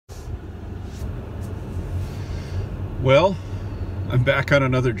Well, I'm back on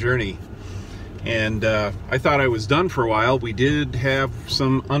another journey, and I thought I was done for a while. We did have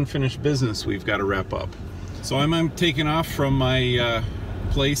some unfinished business we've got to wrap up. So I'm taking off from my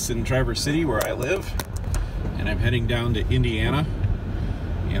place in Traverse City where I live, and I'm heading down to Indiana,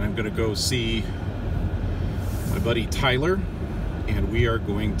 and I'm going to go see my buddy Tyler, and we are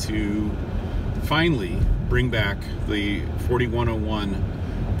going to finally bring back the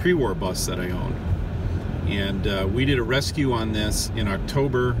 4101 PreWar bus that I own. And we did a rescue on this in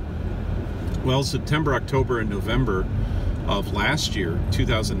October, well, September, October, and November of last year,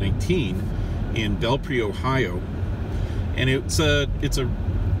 2019, in Belpre, Ohio. And it's a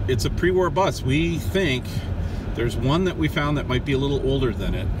PreWar bus. We think there's one that we found that might be a little older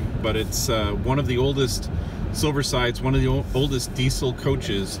than it, but it's one of the oldest Silversides, one of the oldest diesel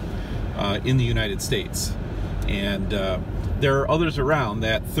coaches in the United States. And there are others around.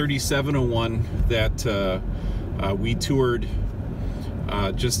 That 3701 that we toured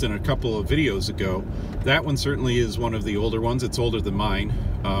just in a couple of videos ago, that one certainly is one of the older ones. It's older than mine.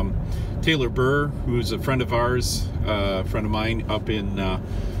 Taylor Burr, who's a friend of ours, a friend of mine up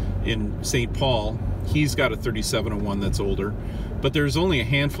in St. Paul, he's got a 3701 that's older, but there's only a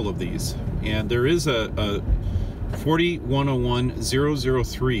handful of these. And there is a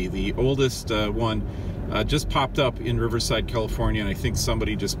 4101-003, the oldest one, just popped up in Riverside, California, and I think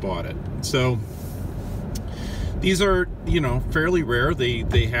somebody just bought it. So these are, you know, fairly rare.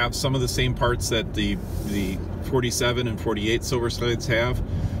 They have some of the same parts that the 47 and 48 Silversides have,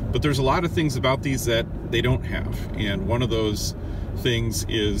 but there's a lot of things about these that they don't have. And one of those things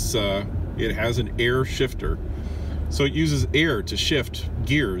is it has an air shifter. So it uses air to shift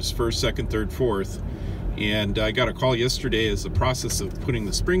gears, first, second, third, fourth. And I got a call yesterday as the process of putting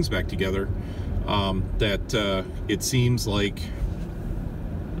the springs back together, that it seems like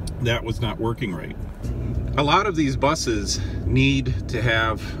that was not working right. A lot of these buses need to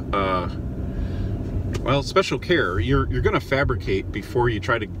have well, special care. You're going to fabricate before you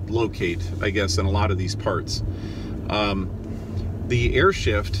try to locate, I guess, in a lot of these parts. The air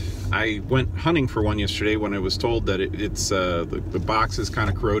shift, I went hunting for one yesterday when I was told that the box is kind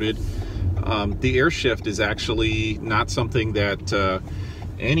of corroded. The air shift is actually not something that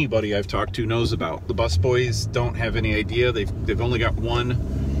anybody I've talked to knows about. The bus boys don't have any idea. They've only got one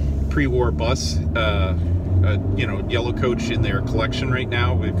PreWar bus, you know, Yellow Coach in their collection right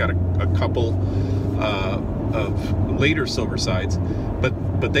now. We've got a couple of later Silversides, but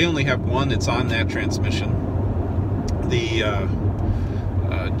they only have one that's on that transmission. The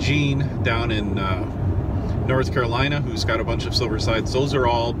Gene down in North Carolina, who's got a bunch of Silversides, those are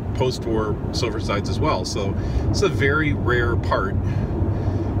all post-war Silversides as well. So it's a very rare part,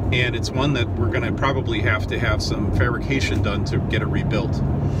 and it's one that we're going to probably have to have some fabrication done to get it rebuilt.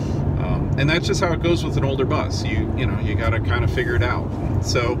 And that's just how it goes with an older bus. You know, you got to kind of figure it out.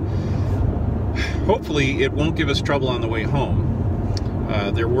 So hopefully it won't give us trouble on the way home.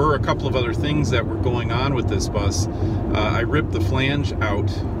 There were a couple of other things that were going on with this bus. I ripped the flange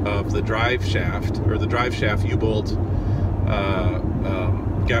out of the drive shaft, or the drive shaft U-bolt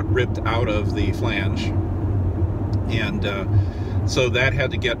got ripped out of the flange, and so that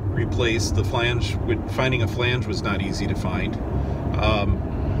had to get replaced. The flange, finding a flange was not easy to find.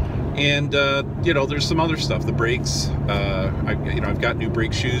 And you know, there's some other stuff. The brakes, I've got new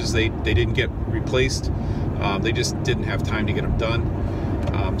brake shoes. They didn't get replaced. They just didn't have time to get them done.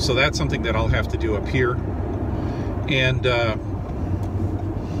 So that's something that I'll have to do up here. And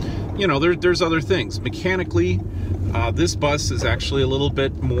you know, there's other things. Mechanically, this bus is actually a little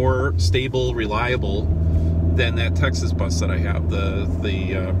bit more stable, reliable than that Texas bus that I have, the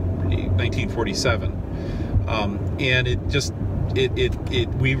 1947. And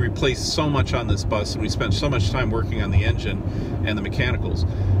we replaced so much on this bus, and we spent so much time working on the engine and the mechanicals.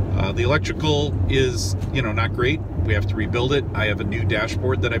 The electrical is, you know, not great. We have to rebuild it. I have a new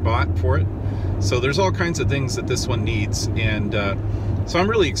dashboard that I bought for it. So there's all kinds of things that this one needs, and so I'm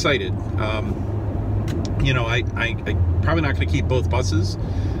really excited. You know, I'm probably not going to keep both buses,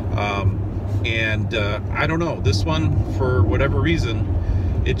 and I don't know, this one, for whatever reason,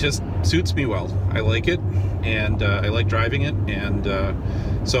 it just suits me well. I like it, and I like driving it, and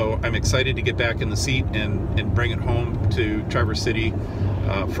so I'm excited to get back in the seat and bring it home to Traverse City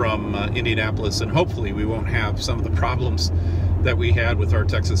from Indianapolis, and hopefully we won't have some of the problems that we had with our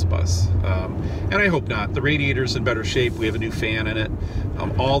Texas bus. And I hope not. The radiator's in better shape. We have a new fan in it.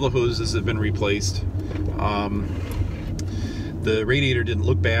 All the hoses have been replaced. The radiator didn't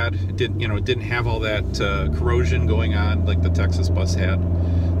look bad. It didn't have all that corrosion going on like the Texas bus had.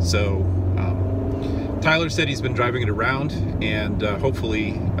 So Tyler said he's been driving it around, and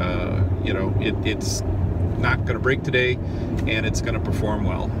hopefully, it's not going to break today, and it's going to perform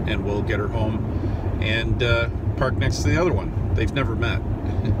well, and we'll get her home and park next to the other one. They've never met.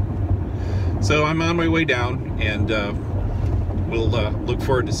 So I'm on my way down, and we'll look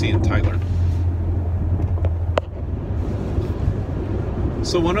forward to seeing Tyler.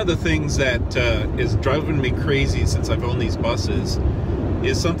 So one of the things that is driving me crazy since I've owned these buses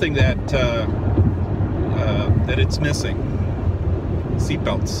is something that it's missing: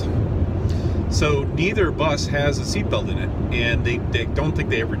 seatbelts. So neither bus has a seatbelt in it, and they don't think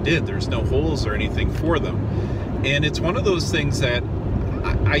they ever did. There's no holes or anything for them, and it's one of those things that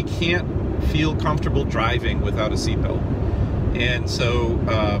I can't feel comfortable driving without a seatbelt. And so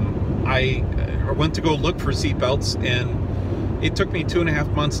I went to go look for seatbelts, and it took me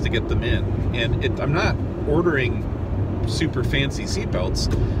 2.5 months to get them in. And I'm not ordering super fancy seatbelts.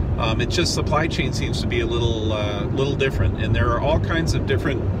 It's just supply chain seems to be a little different, and there are all kinds of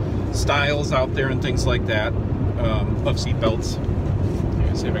different styles out there and things like that of seatbelts.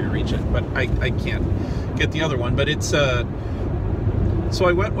 Let me see if I can reach it, but I can't get the other one. But it's so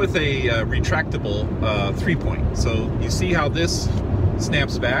I went with a retractable 3-point. So you see how this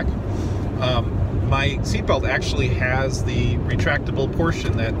snaps back. My seatbelt actually has the retractable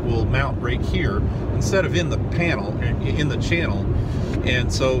portion that will mount right here instead of in the panel, in the channel.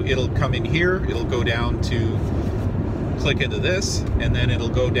 And so it'll come in here, it'll go down to click into this, and then it'll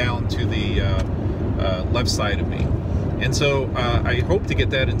go down to the left side of me. And so I hope to get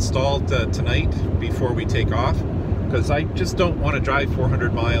that installed tonight before we take off, because I just don't want to drive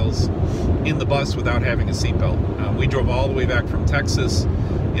 400 miles in the bus without having a seatbelt. We drove all the way back from Texas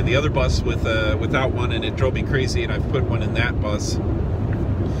in the other bus without one, and it drove me crazy, and I've put one in that bus.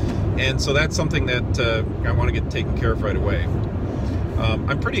 And so that's something that I want to get taken care of right away.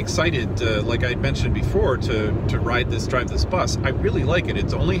 I'm pretty excited, like I mentioned before, to drive this bus. I really like it.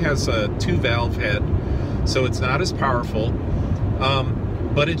 It only has a 2-valve head, so it's not as powerful,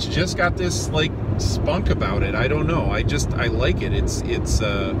 but it's just got this like spunk about it. I don't know. I like it. It's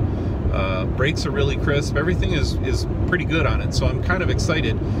brakes are really crisp. Everything is pretty good on it, so I'm kind of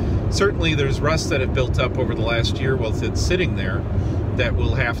excited. Certainly there's rust that have built up over the last year while it's sitting there that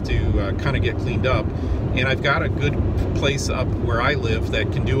will have to kind of get cleaned up. And I've got a good place up where I live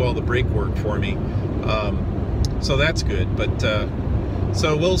that can do all the brake work for me, so that's good. But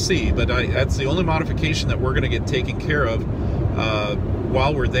so we'll see. But that's the only modification that we're going to get taken care of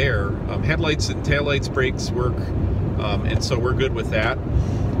while we're there. Headlights and taillights, brakes work, and so we're good with that.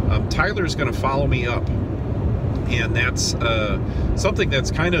 Tyler's going to follow me up, and that's something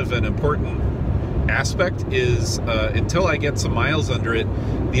that's kind of an important aspect. Is until I get some miles under it,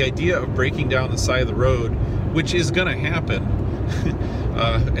 the idea of breaking down the side of the road, which is going to happen,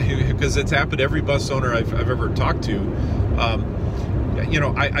 because it's happened to every bus owner I've ever talked to. You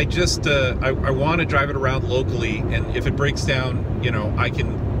know, I just I want to drive it around locally, and if it breaks down, you know, I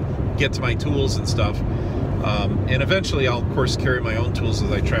can get to my tools and stuff. And eventually I'll, of course, carry my own tools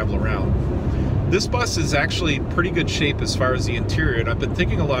as I travel around. This bus is actually pretty good shape as far as the interior, and I've been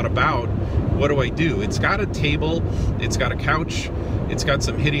thinking a lot about what do I do. It's got a table, it's got a couch, it's got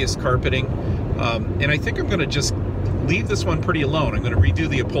some hideous carpeting, and I think I'm going to just leave this one pretty alone. I'm going to redo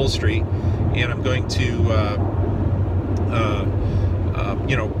the upholstery, and I'm going to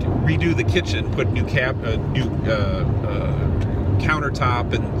you know, redo the kitchen, put new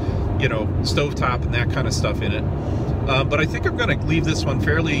countertop and, you know, stovetop and that kind of stuff in it. But I think I'm going to leave this one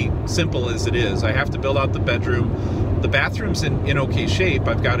fairly simple as it is. I have to build out the bedroom. The bathroom's in okay shape.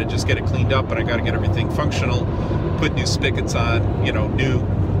 I've got to just get it cleaned up, but I got to get everything functional, put new spigots on, you know,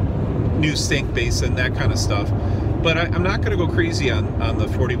 new sink basin, that kind of stuff. But I'm not going to go crazy on the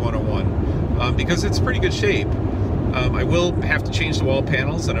 4101 because it's pretty good shape. I will have to change the wall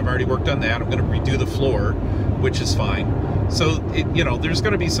panels, and I've already worked on that. I'm going to redo the floor, which is fine. So, you know, there's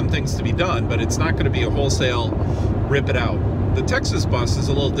going to be some things to be done, but it's not going to be a wholesale rip it out. The Texas bus is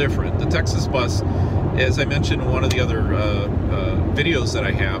a little different. The Texas bus, as I mentioned in one of the other videos that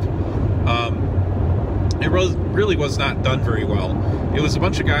I have, it really was not done very well. It was a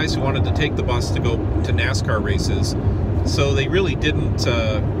bunch of guys who wanted to take the bus to go to NASCAR races, so they really didn't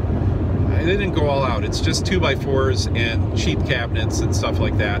go all out. It's just 2x4s and cheap cabinets and stuff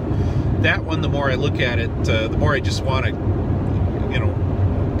like that. That one, the more I look at it, the more I just want to, you know,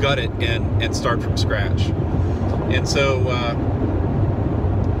 gut it and start from scratch. And so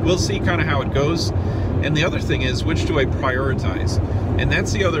we'll see kind of how it goes. And the other thing is, which do I prioritize? And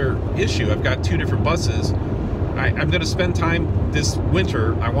that's the other issue. I've got two different buses. I'm going to spend time this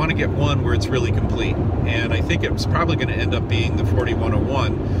winter. I want to get one where it's really complete. And I think it's probably going to end up being the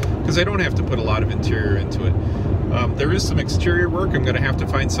 4101 because I don't have to put a lot of interior into it. There is some exterior work. I'm going to have to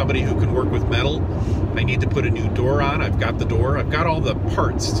find somebody who can work with metal I need to put a new door on. I've got the door. I've got all the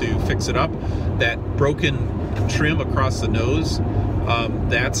parts to fix it up. That broken trim across the nose,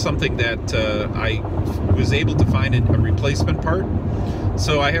 that's something that I was able to find a replacement part.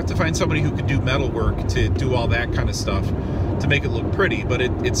 So I have to find somebody who could do metal work to do all that kind of stuff to make it look pretty, but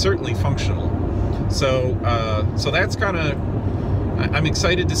it's certainly functional. So so that's kind of, I'm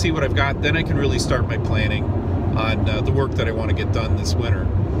excited to see what I've got. Then I can really start my planning on the work that I want to get done this winter.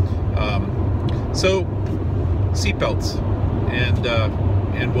 So seatbelts,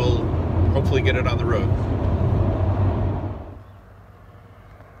 and we'll hopefully get it on the road.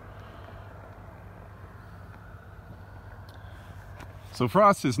 So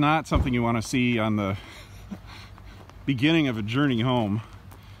frost is not something you want to see on the beginning of a journey home.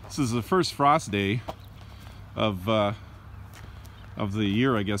 This is the first frost day of the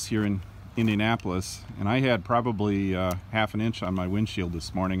year, I guess, here in Indianapolis, and I had probably half an inch on my windshield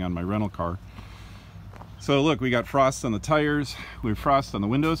this morning on my rental car. So look, we got frost on the tires, we have frost on the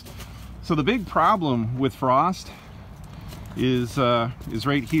windows. So the big problem with frost is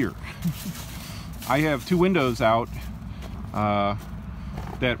right here. I have two windows out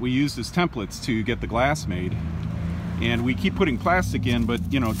that we used as templates to get the glass made, and we keep putting plastic in, but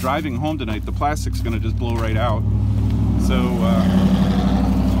you know, driving home tonight, the plastic's gonna just blow right out. So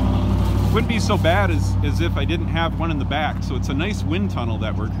wouldn't be so bad as if I didn't have one in the back. So it's a nice wind tunnel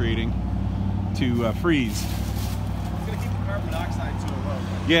that we're creating to freeze. It's gonna keep the carbon monoxide to a low.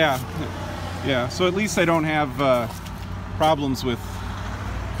 Yeah, so at least I don't have problems with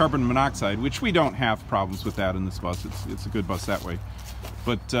carbon monoxide, which we don't have problems with that in this bus. It's a good bus that way.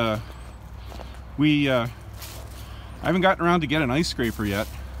 But I haven't gotten around to get an ice scraper yet,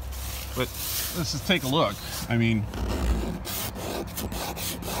 but let's just take a look. I mean,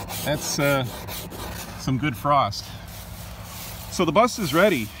 that's some good frost. So the bus is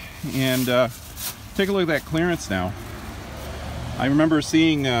ready, and take a look at that clearance now. I remember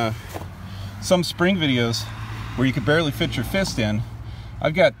seeing some spring videos where you could barely fit your fist in.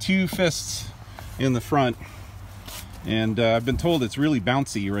 I've got 2 fists in the front, and I've been told it's really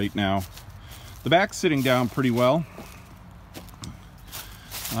bouncy right now. The back's sitting down pretty well.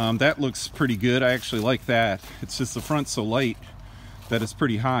 That looks pretty good. I actually like that. It's just the front's so light that it's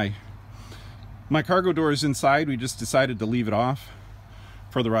pretty high. My cargo door is inside. We just decided to leave it off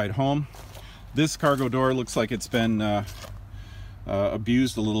for the ride home. This cargo door looks like it's been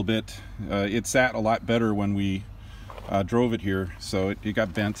abused a little bit. It sat a lot better when we drove it here, so it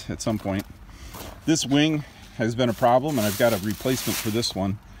got bent at some point. This wing has been a problem, and I've got a replacement for this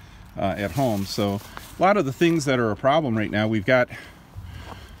one at home. So a lot of the things that are a problem right now, we've got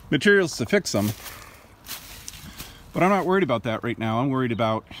materials to fix them, but I'm not worried about that right now. I'm worried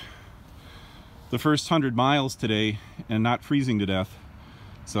about the first 100 miles today and not freezing to death.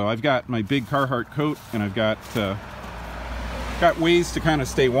 So I've got my big Carhartt coat, and I've got ways to kind of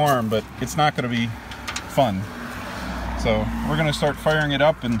stay warm, but it's not going to be fun. So we're going to start firing it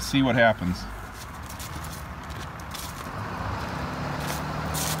up and see what happens.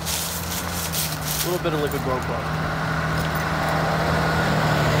 A little bit of liquid GoPro.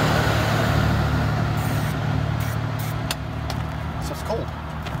 Stuff's cold.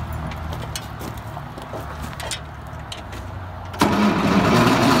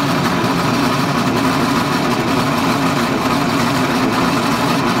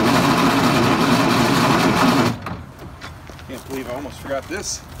 Can't believe I almost forgot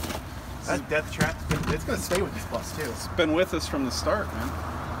this. That's death trap. It's going to stay with this bus too. It's been with us from the start, man.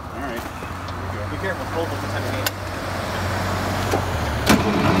 All right. Be careful, cold with the 10 8.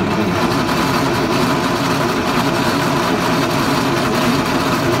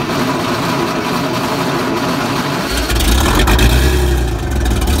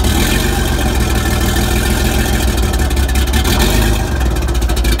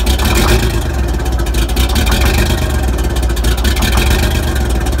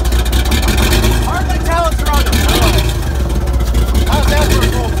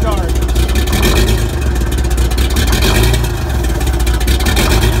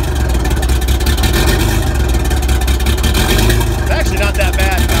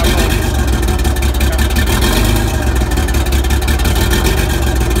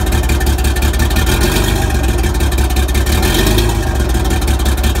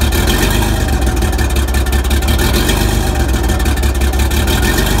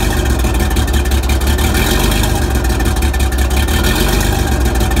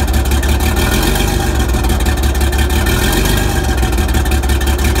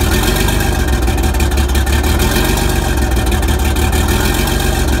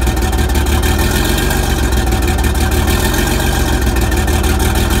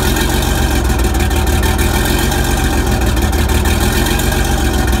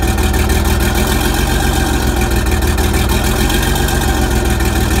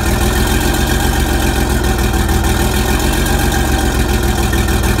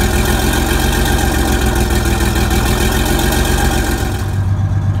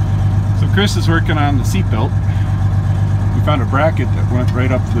 Chris is working on the seat belt. We found a bracket that went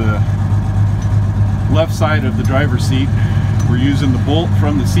right up the left side of the driver's seat. We're using the bolt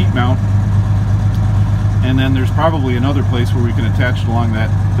from the seat mount, and then there's probably another place where we can attach it along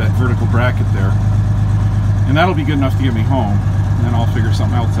that vertical bracket there, and that'll be good enough to get me home, and then I'll figure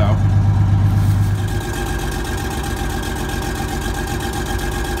something else out.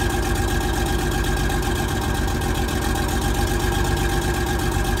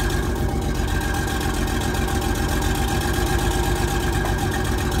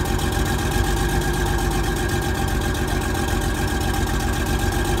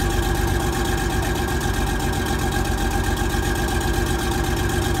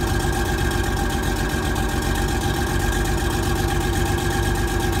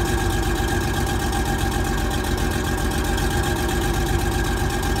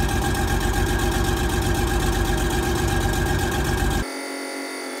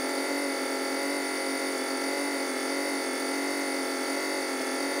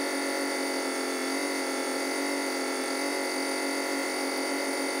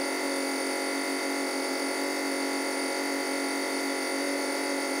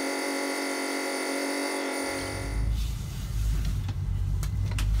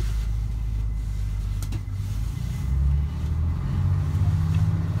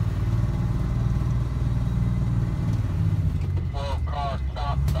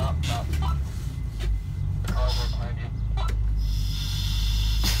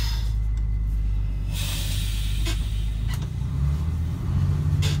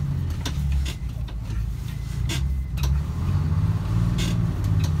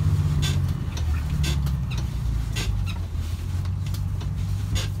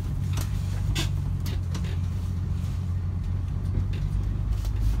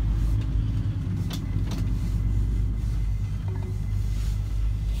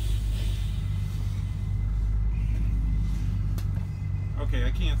 Okay,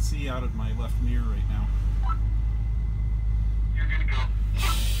 I can't see out of my left mirror right now. You're good to go.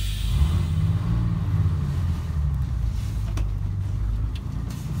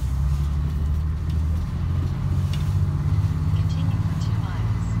 Continue for 2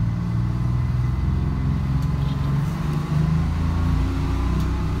 miles.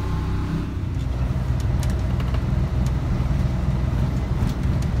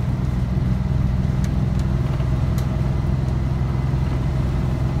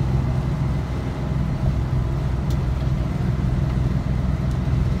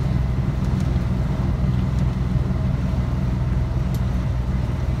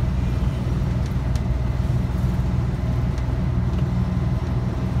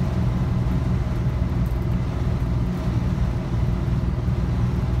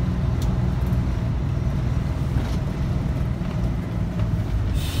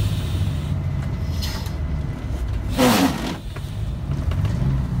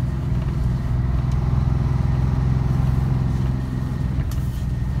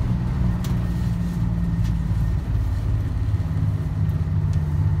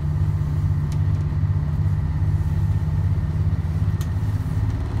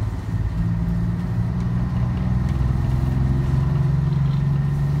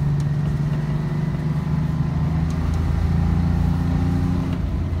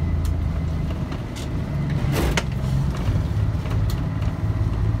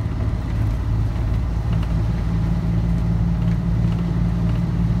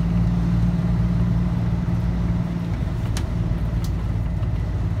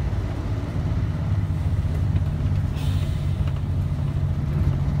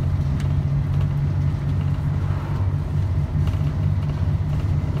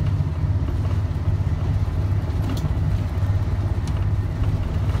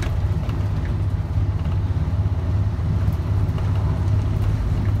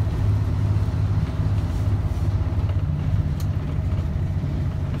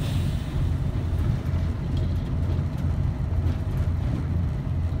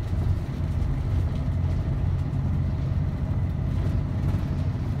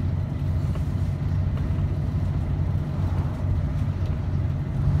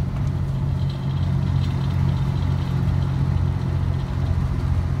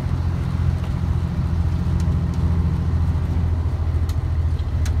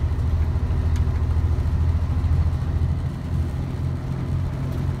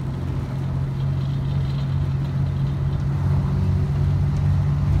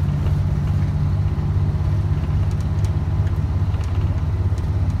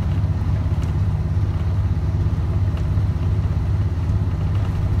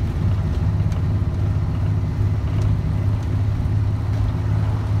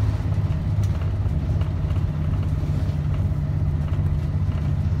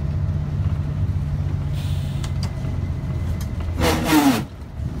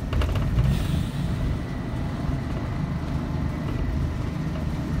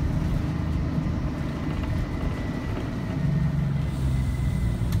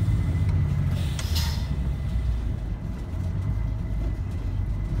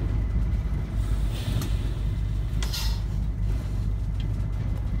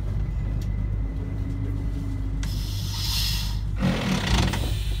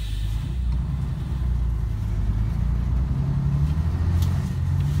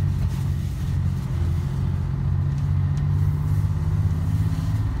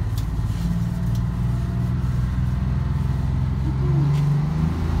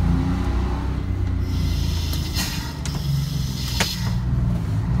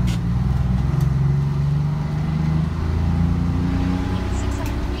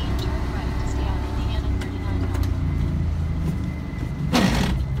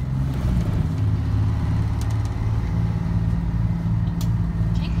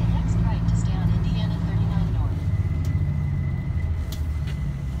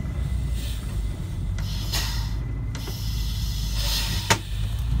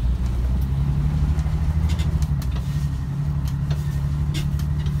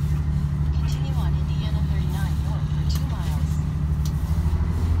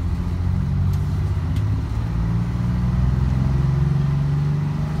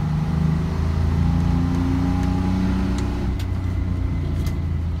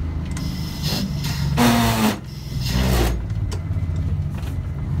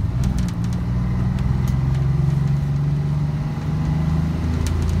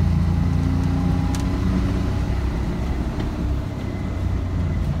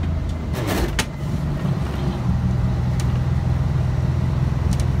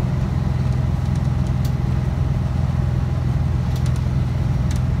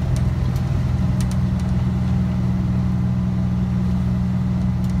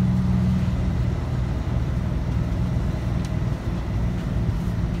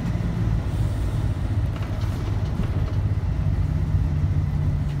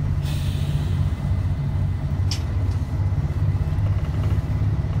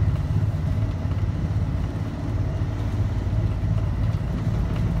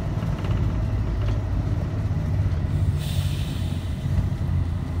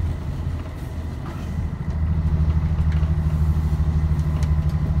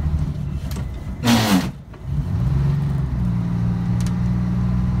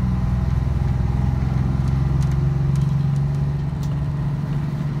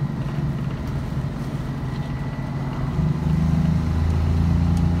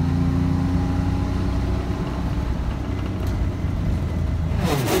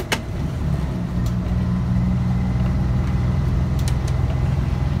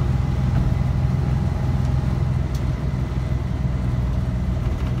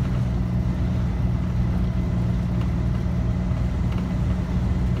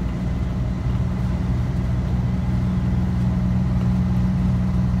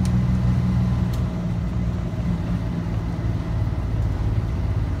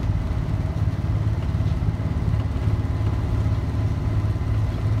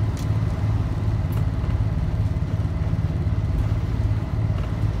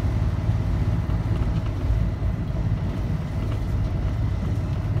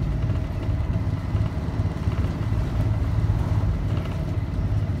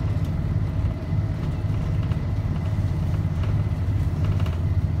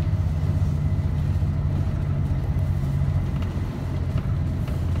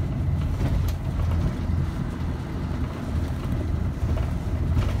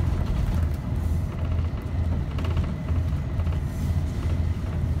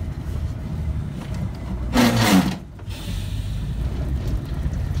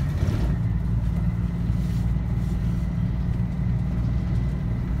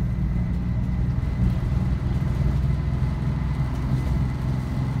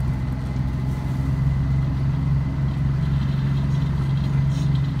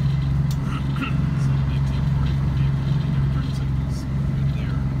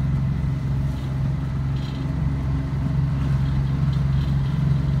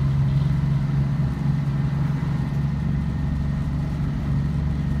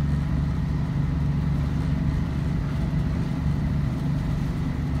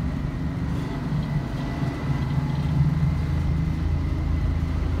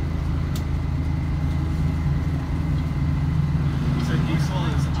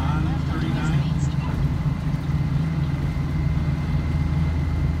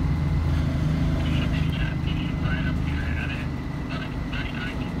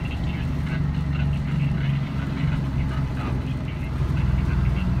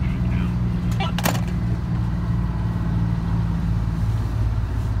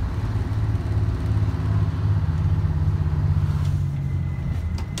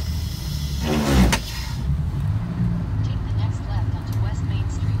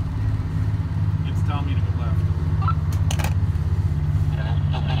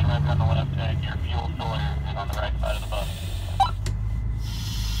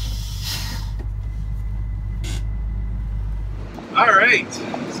 right,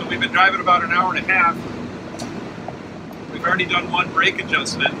 so we've been driving about an hour and a half. We've already done one brake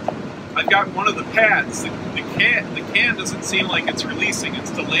adjustment. I've got one of the pads. The can doesn't seem like it's releasing.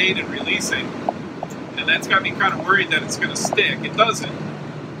 It's delayed in releasing. And that's got me kind of worried that it's going to stick. It doesn't.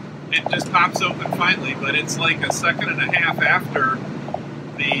 It just pops open finally, but it's like a second and a half after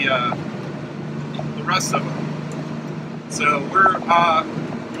the rest of them. So we're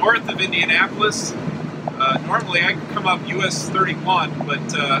north of Indianapolis. Normally I could come up US 31,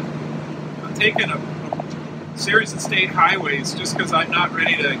 but I'm taking a series of state highways just because I'm not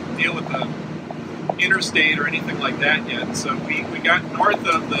ready to deal with the interstate or anything like that yet. So we got north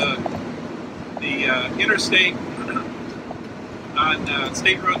of the interstate on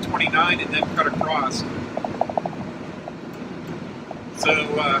State Road 29 and then cut across. So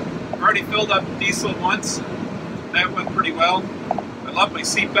I've already filled up diesel once. That went pretty well. I love my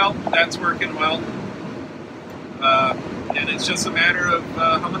seatbelt. That's working well. And it's just a matter of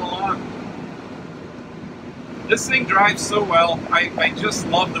humming along. This thing drives so well. I just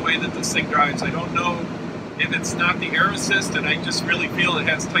love the way that this thing drives. I don't know if it's not the air assist, and I just really feel it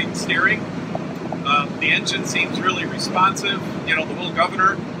has tight steering. The engine seems really responsive, you know, the little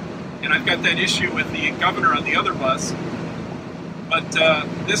governor, and I've got that issue with the governor on the other bus. But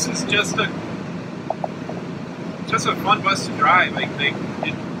this is just a fun bus to drive.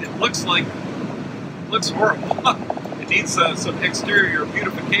 It looks horrible. It needs some exterior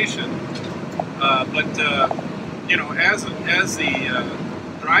beautification, but you know, as the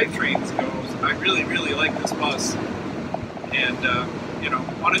drivetrains goes, I really like this bus, and you know,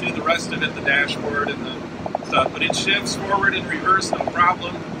 want to do the rest of it, the dashboard and the stuff. But it shifts forward and reverse, no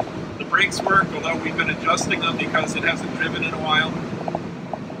problem. The brakes work, although we've been adjusting them because it hasn't driven in a while.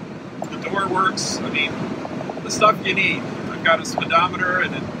 The door works. I mean, the stuff you need. I've got a speedometer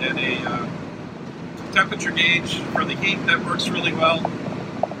and a temperature gauge for the heat that works really well.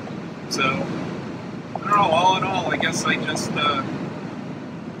 So I don't know, all in all, I guess I just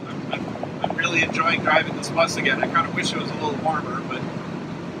I'm really enjoying driving this bus again. I kind of wish it was a little warmer, but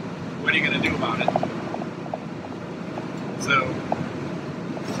what are you going to do about it? So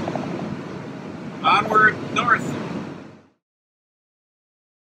onward north.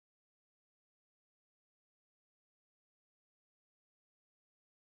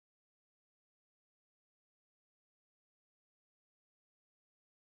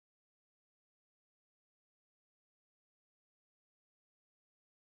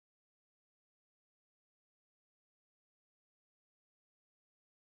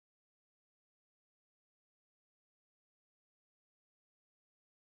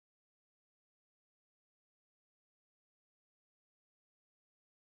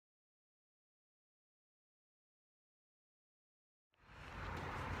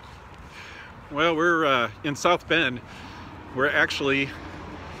 Well, we're in South Bend. We're actually,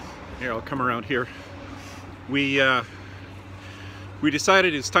 here, I'll come around here. We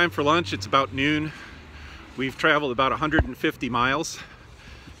decided it's time for lunch. It's about noon. We've traveled about 150 miles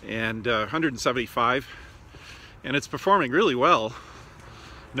and 175, and it's performing really well.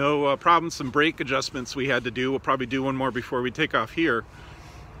 No problems, some brake adjustments we had to do. We'll probably do one more before we take off here.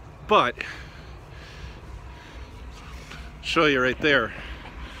 But, show you right there.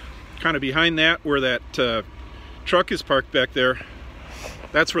 Kind of behind that, where that truck is parked back there,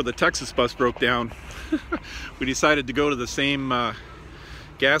 that's where the Texas bus broke down. We decided to go to the same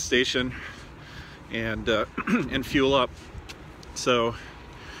gas station and and fuel up. So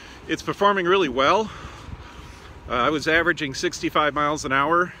it's performing really well. I was averaging 65 miles an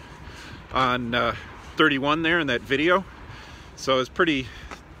hour on 31 there in that video, so I was pretty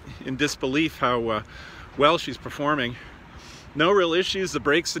in disbelief how well she's performing. No real issues. The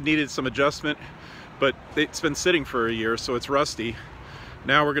brakes had needed some adjustment, but it's been sitting for a year, so it's rusty.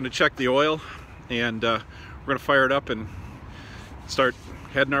 Now we're going to check the oil, and we're going to fire it up and start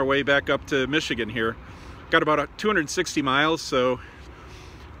heading our way back up to Michigan here. Got about 260 miles, so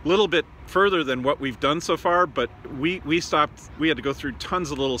a little bit further than what we've done so far, but we stopped. We had to go through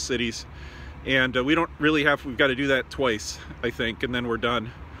tons of little cities, and we don't really have, we've got to do that twice, I think, and then we're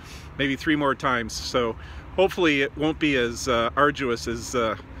done. Maybe 3 more times. So hopefully it won't be as arduous as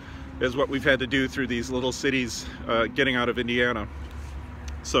what we've had to do through these little cities getting out of Indiana.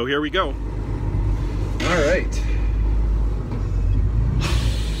 So here we go. All right.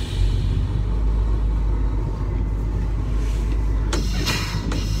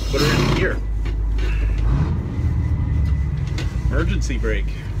 Put her in gear. Emergency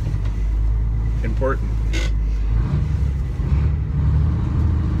brake. Important.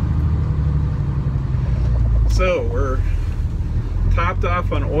 So we're topped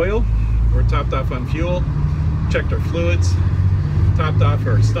off on oil, we're topped off on fuel, checked our fluids, topped off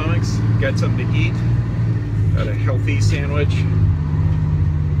our stomachs, got something to eat, got a healthy sandwich.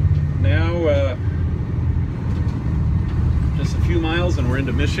 Now, just a few miles and we're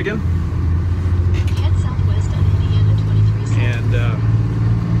into Michigan. Head southwest on Indiana 23 south. And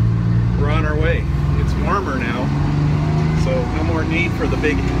we're on our way. It's warmer now, so no more need for the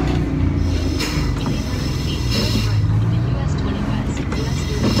big.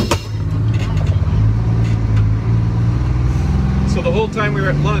 So the whole time we were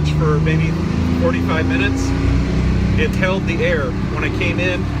at lunch for maybe 45 minutes, it held the air. When I came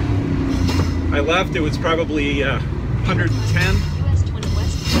in, I left, it was probably 110. US 20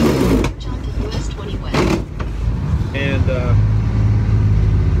 west, jump to US 20 west. And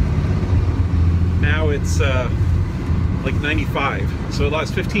now it's like 95. So it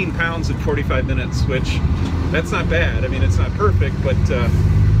lost 15 pounds in 45 minutes, which that's not bad. I mean, it's not perfect, but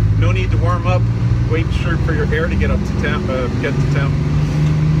no need to warm up. Wait for your air to get up to temp, get to temp.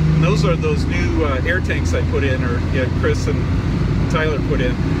 And those are those new air tanks I put in, or yeah, Chris and Tyler put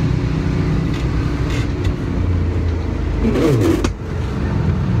in.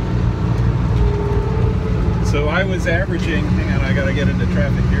 So I was averaging, hang on, I gotta get into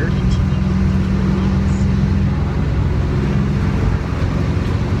traffic here.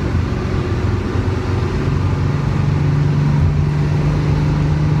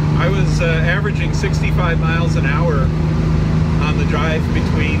 I was averaging 65 miles an hour on the drive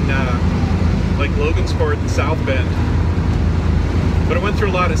between like Logansport and South Bend. But I went through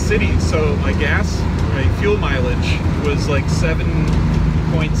a lot of cities, so my fuel mileage was like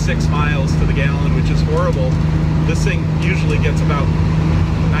 7.6 miles to the gallon, which is horrible. This thing usually gets about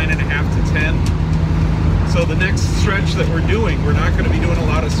 9.5 to 10. So the next stretch that we're doing, we're not going to be doing a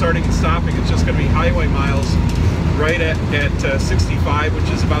lot of starting and stopping. It's just going to be highway miles right at 65,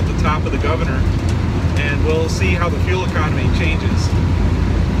 which is about the top of the governor, and we'll see how the fuel economy changes.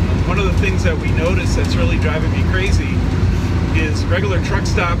 One of the things that we notice that's really driving me crazy is regular truck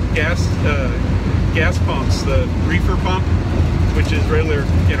stop gas pumps, the reefer pump, which is regular,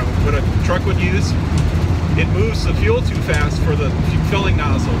 you know, what a truck would use. It moves the fuel too fast for the filling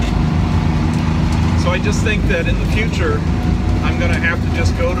nozzle. So I just think that in the future, I'm going to have to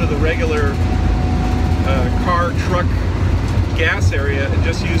just go to the regular car, truck, gas area and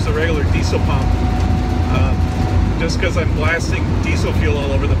just use the regular diesel pump. Just because I'm blasting diesel fuel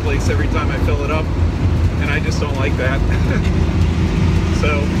all over the place every time I fill it up, and I just don't like that.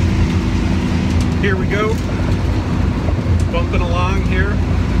 So here we go, bumping along here.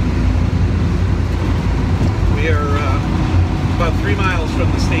 We are about 3 miles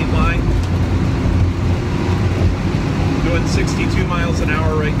from the state line, doing 62 miles an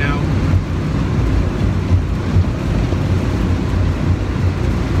hour right now.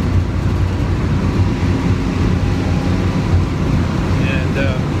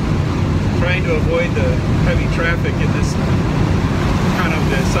 Trying to avoid the heavy traffic in this kind of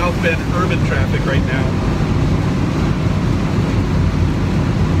the South Bend urban traffic right now,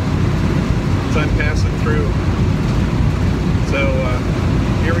 as I'm passing through. So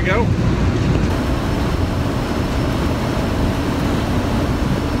here we go.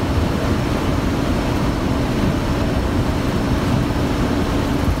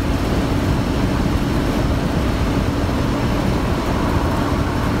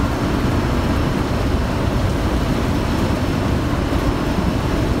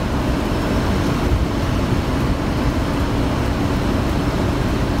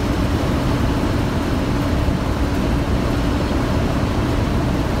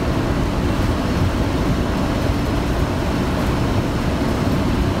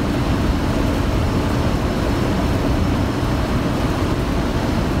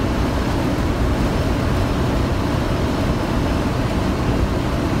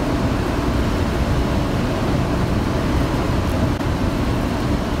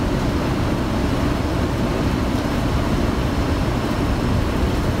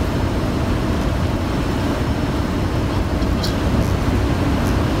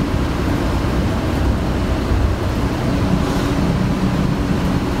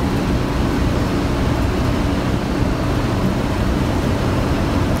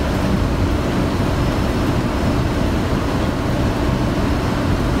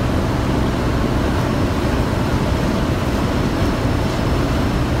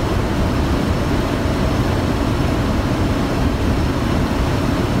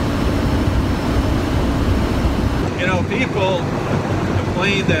 People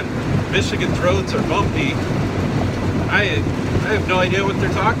complain that Michigan's roads are bumpy. I have no idea what they're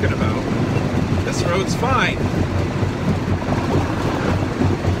talking about. This road's fine.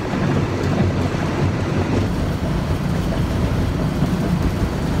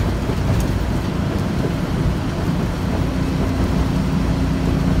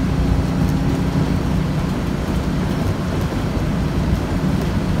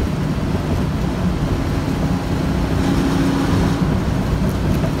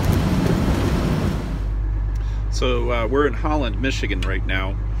 So we're in Holland, Michigan right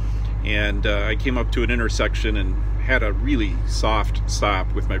now, and I came up to an intersection and had a really soft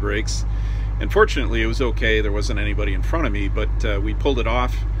stop with my brakes. And fortunately it was okay, there wasn't anybody in front of me, but we pulled it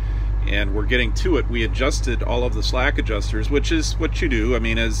off and we're getting to it. We adjusted all of the slack adjusters, which is what you do. I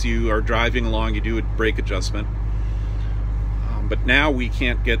mean, as you are driving along, you do a brake adjustment. But now we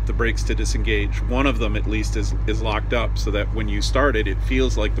can't get the brakes to disengage. One of them at least is locked up so that when you start it, it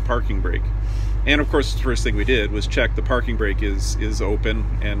feels like the parking brake. And of course, the first thing we did was check the parking brake is open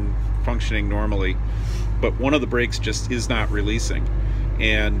and functioning normally. But one of the brakes just is not releasing.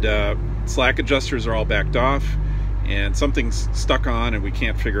 And slack adjusters are all backed off, and something's stuck on and we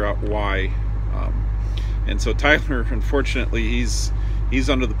can't figure out why. And so Tyler, unfortunately, he's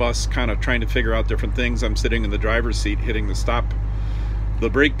under the bus kind of trying to figure out different things. I'm sitting in the driver's seat hitting the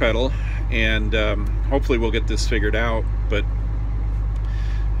brake pedal, and hopefully we'll get this figured out. But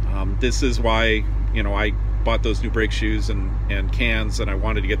this is why, you know, I bought those new brake shoes and cans, and I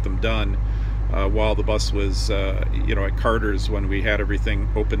wanted to get them done while the bus was you know, at Carter's when we had everything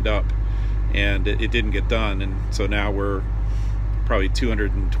opened up, and it didn't get done. And so now we're probably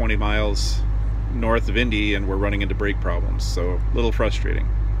 220 miles north of Indy and we're running into brake problems, so a little frustrating.